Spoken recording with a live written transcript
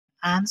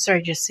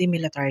answer just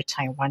military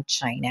Taiwan,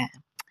 China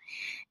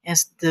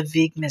is the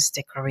big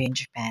mystic Korean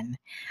Japan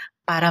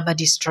para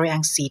ma-destroy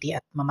ang city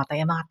at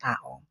mamatay ang mga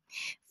tao.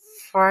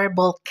 For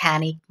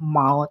volcanic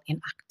mount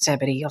in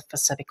activity of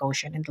Pacific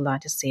Ocean in the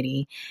largest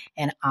city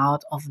and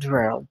out of the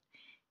world.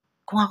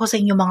 Kung ako sa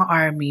inyo mga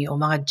army o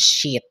mga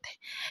cheat,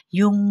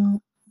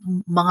 yung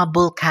mga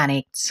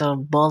volcanic, so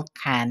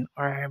volcan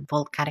or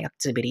volcanic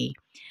activity,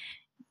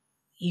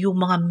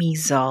 yung mga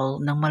missile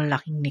ng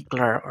malaking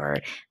nuclear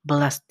or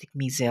ballistic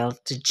missile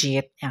to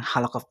jet and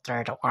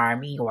helicopter to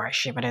army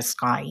warship in the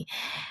sky.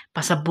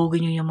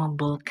 Pasabugin nyo yung mga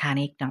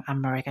volcanic ng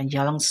American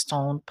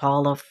Yellowstone,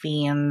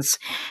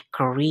 Philippines,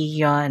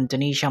 Korea,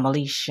 Indonesia,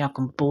 Malaysia,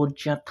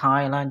 Cambodia,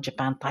 Thailand,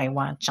 Japan,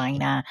 Taiwan,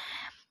 China,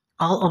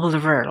 all over the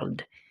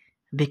world.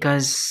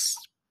 Because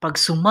pag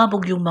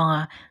sumabog yung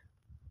mga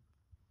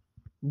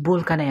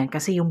vulkan na yan,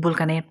 kasi yung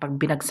vulkan na yan, pag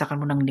binagsakan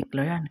mo ng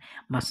nuclear yan,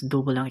 mas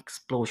double ang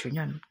explosion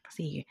yan.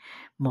 Kasi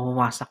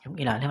mawawasak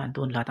yung ilalim,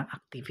 doon lahat ng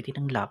activity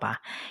ng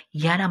lava.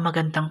 Yan ang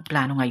magandang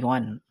plano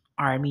ngayon,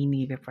 Army,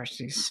 Navy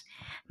versus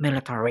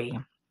military.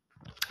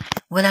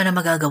 Wala na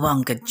magagawa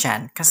ang God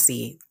dyan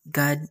kasi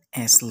God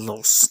is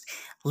lost.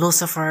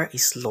 Lucifer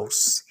is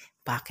lost.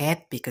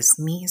 Bakit? Because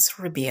me is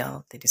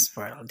revealed to this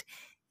world.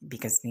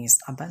 Because me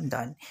is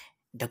abandoned.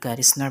 The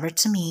God is never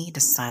to me. The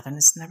Satan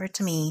is never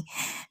to me.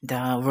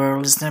 The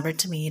world is never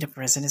to me. The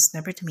present is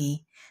never to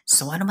me.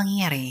 So ano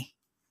mangyayari?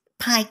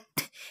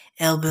 Fight!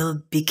 It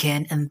will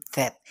begin and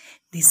that.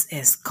 This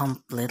is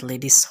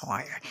completely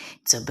destroyed.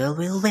 The bill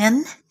will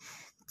win.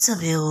 The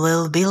bill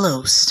will be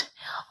lost.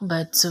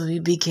 But to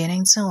be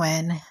beginning to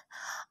win,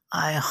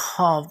 I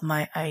have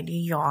my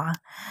idea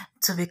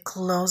to be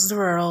close the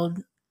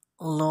world.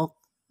 Look,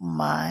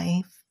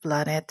 my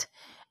planet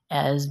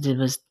as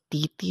devastated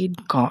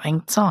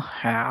going to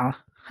hell.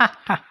 Ha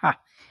ha ha.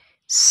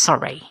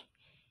 Sorry.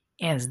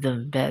 Is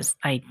the best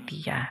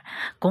idea.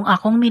 Kung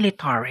akong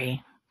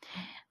military,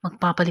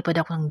 magpapalipad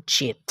ako ng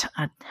jet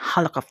at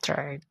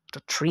helicopter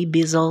to 3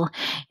 missile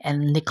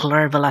and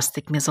nuclear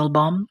ballistic missile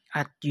bomb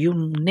at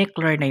yung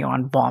nuclear na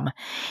yon bomb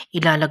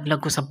ilalaglag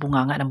ko sa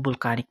bunganga ng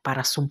volcanic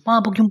para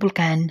sumabog yung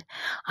vulkan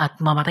at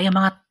mamatay ang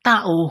mga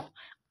tao,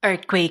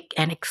 earthquake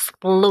and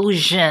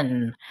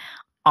explosion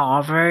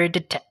over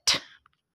the